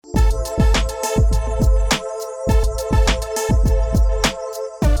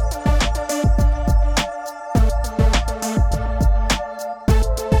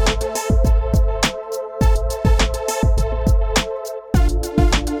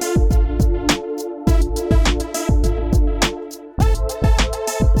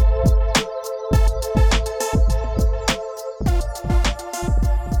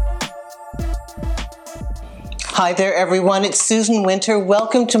Hi there, everyone. It's Susan Winter.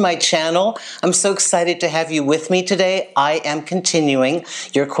 Welcome to my channel. I'm so excited to have you with me today. I am continuing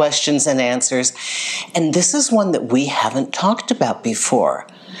your questions and answers. And this is one that we haven't talked about before.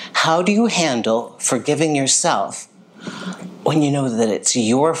 How do you handle forgiving yourself when you know that it's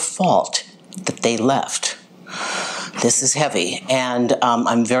your fault that they left? This is heavy, and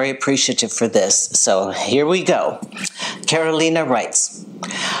I'm very appreciative for this. So here we go. Carolina writes,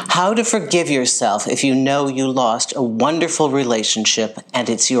 how to forgive yourself if you know you lost a wonderful relationship and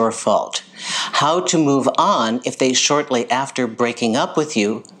it's your fault. How to move on if they shortly after breaking up with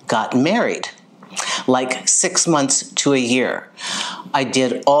you got married. Like 6 months to a year. I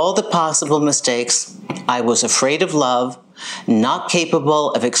did all the possible mistakes. I was afraid of love, not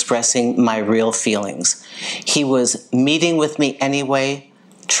capable of expressing my real feelings. He was meeting with me anyway,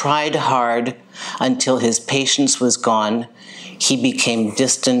 tried hard until his patience was gone. He became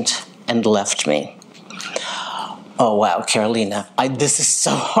distant and left me. Oh, wow, Carolina, this is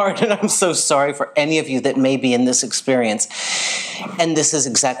so hard, and I'm so sorry for any of you that may be in this experience. And this is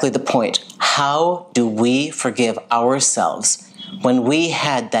exactly the point. How do we forgive ourselves when we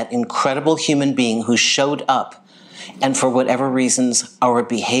had that incredible human being who showed up, and for whatever reasons, our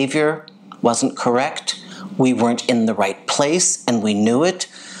behavior wasn't correct, we weren't in the right place, and we knew it,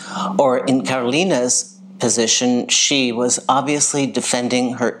 or in Carolina's position, she was obviously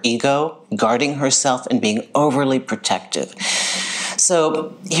defending her ego, guarding herself, and being overly protective.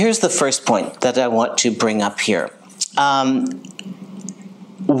 So here's the first point that I want to bring up here.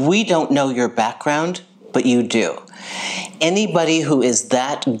 We don't know your background, but you do. Anybody who is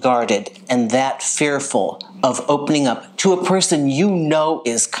that guarded and that fearful of opening up to a person you know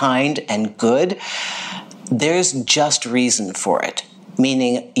is kind and good, there's just reason for it.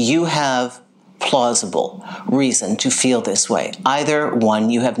 Meaning you have plausible reason to feel this way. Either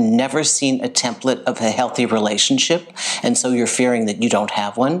one, you have never seen a template of a healthy relationship, and so you're fearing that you don't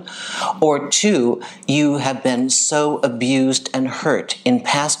have one. Or two, you have been so abused and hurt in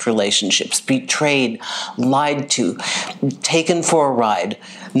past relationships, betrayed, lied to, taken for a ride,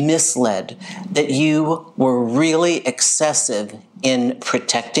 misled, that you were really excessive in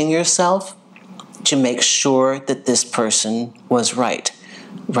protecting yourself to make sure that this person was right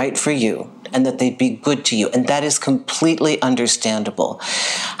for you, and that they'd be good to you. And that is completely understandable.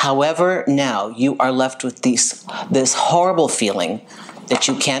 However, now you are left with this horrible feeling that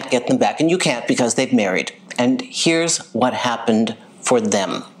you can't get them back. And you can't because they've married. And here's what happened for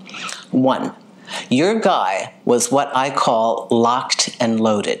them. 1, your guy was what I call locked and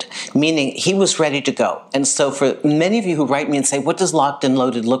loaded, meaning he was ready to go. And so for many of you who write me and say, what does locked and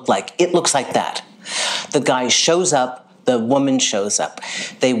loaded look like? It looks like that. The guy shows up. The woman shows up.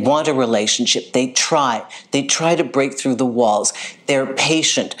 They want a relationship. They try to break through the walls. They're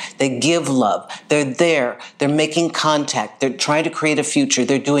patient. They give love. They're there. They're making contact. They're trying to create a future.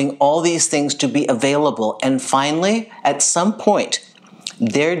 They're doing all these things to be available. And finally, at some point,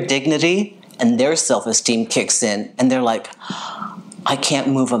 their dignity and their self-esteem kicks in, and they're like, I can't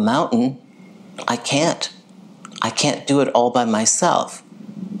move a mountain. I can't do it all by myself.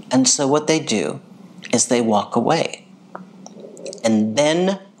 And so what they do is they walk away. And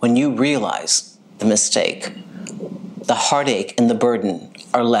then when you realize the mistake, the heartache and the burden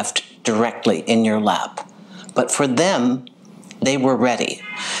are left directly in your lap. But for them, they were ready.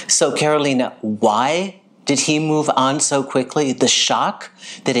 So Carolina, why did he move on so quickly? The shock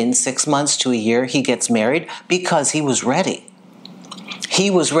that in 6 months to a year he gets married? Because he was ready.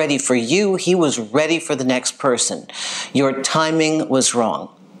 He was ready for you. He was ready for the next person. Your timing was wrong.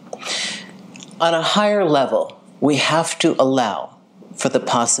 On a higher level, we have to allow for the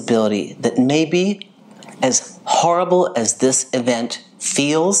possibility that maybe, as horrible as this event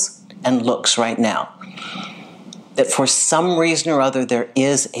feels and looks right now, that for some reason or other there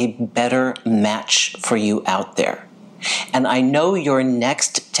is a better match for you out there. And I know your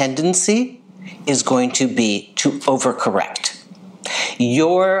next tendency is going to be to overcorrect.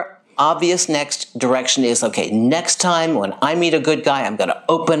 Your obvious next direction is, okay, next time when I meet a good guy, I'm going to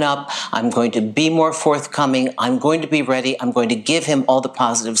open up, I'm going to be more forthcoming, I'm going to be ready, I'm going to give him all the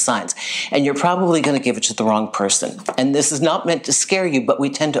positive signs. And you're probably going to give it to the wrong person. And this is not meant to scare you, but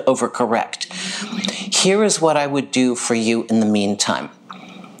we tend to overcorrect. Here is what I would do for you in the meantime.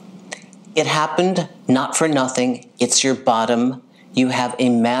 It happened not for nothing. It's your bottom. You have a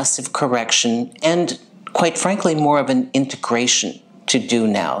massive correction and, quite frankly, more of an integration to do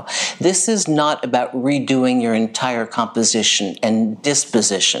now. This is not about redoing your entire composition and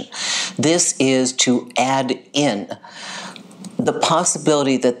disposition. This is to add in the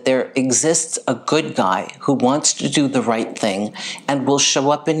possibility that there exists a good guy who wants to do the right thing and will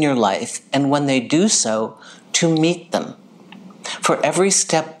show up in your life. And when they do so, to meet them. For every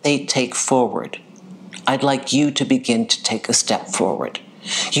step they take forward, I'd like you to begin to take a step forward.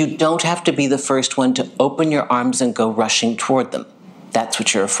 You don't have to be the first one to open your arms and go rushing toward them. That's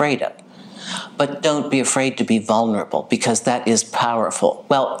what you're afraid of. But don't be afraid to be vulnerable, because that is powerful.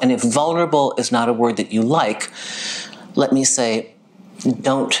 Well, and if vulnerable is not a word that you like, let me say,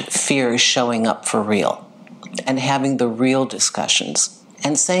 don't fear showing up for real and having the real discussions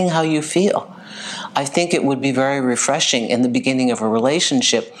and saying how you feel. I think it would be very refreshing in the beginning of a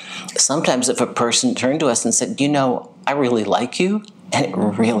relationship, sometimes if a person turned to us and said, I really like you, and it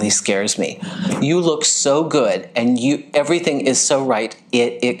really scares me. You look so good, and everything is so right,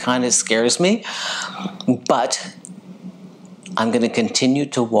 it kind of scares me, but I'm going to continue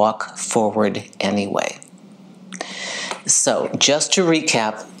to walk forward anyway. So just to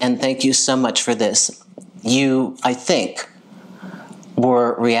recap, and thank you so much for this, you, I think,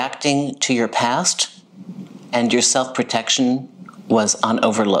 were reacting to your past, and your self-protection was on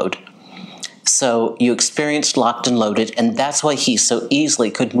overload. So you experienced locked and loaded, and that's why he so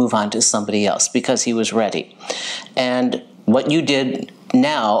easily could move on to somebody else, because he was ready. And what you did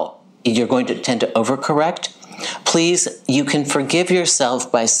now, you're going to tend to overcorrect. Please, you can forgive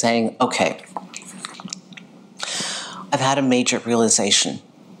yourself by saying, okay, I've had a major realization,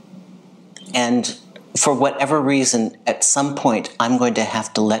 and for whatever reason, at some point, I'm going to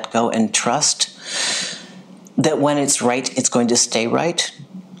have to let go and trust that when it's right, it's going to stay right.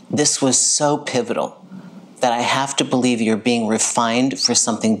 This was so pivotal that I have to believe you're being refined for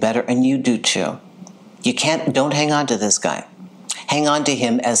something better, and you do too. Don't hang on to this guy. Hang on to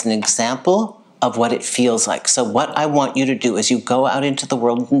him as an example of what it feels like. So what I want you to do is you go out into the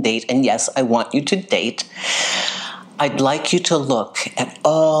world and date, and yes, I want you to date. I'd like you to look at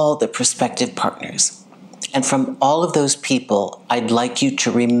all the prospective partners. And from all of those people, I'd like you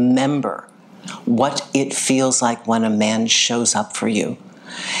to remember what it feels like when a man shows up for you.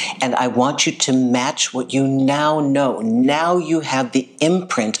 And I want you to match what you now know. Now you have the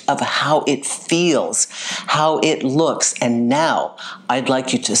imprint of how it feels, how it looks. And now I'd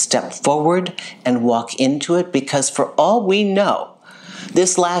like you to step forward and walk into it, because for all we know,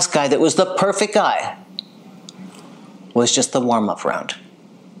 this last guy that was the perfect guy was just the warm-up round.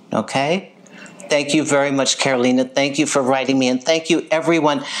 Okay? Thank you very much, Carolina. Thank you for writing me, and thank you,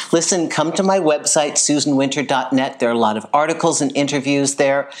 everyone. Listen, come to my website, susanwinter.net. There are a lot of articles and interviews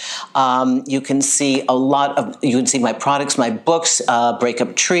there. You can see my products, my books,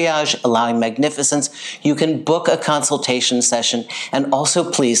 Breakup Triage, Allowing Magnificence. You can book a consultation session, and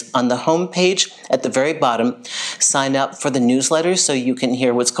also, please, on the homepage at the very bottom, sign up for the newsletter so you can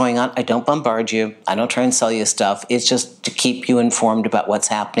hear what's going on. I don't bombard you. I don't try and sell you stuff. It's just to keep you informed about what's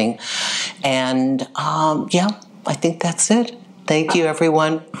happening. And I think that's it. Thank you,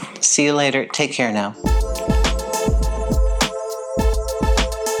 everyone. See you later. Take care now.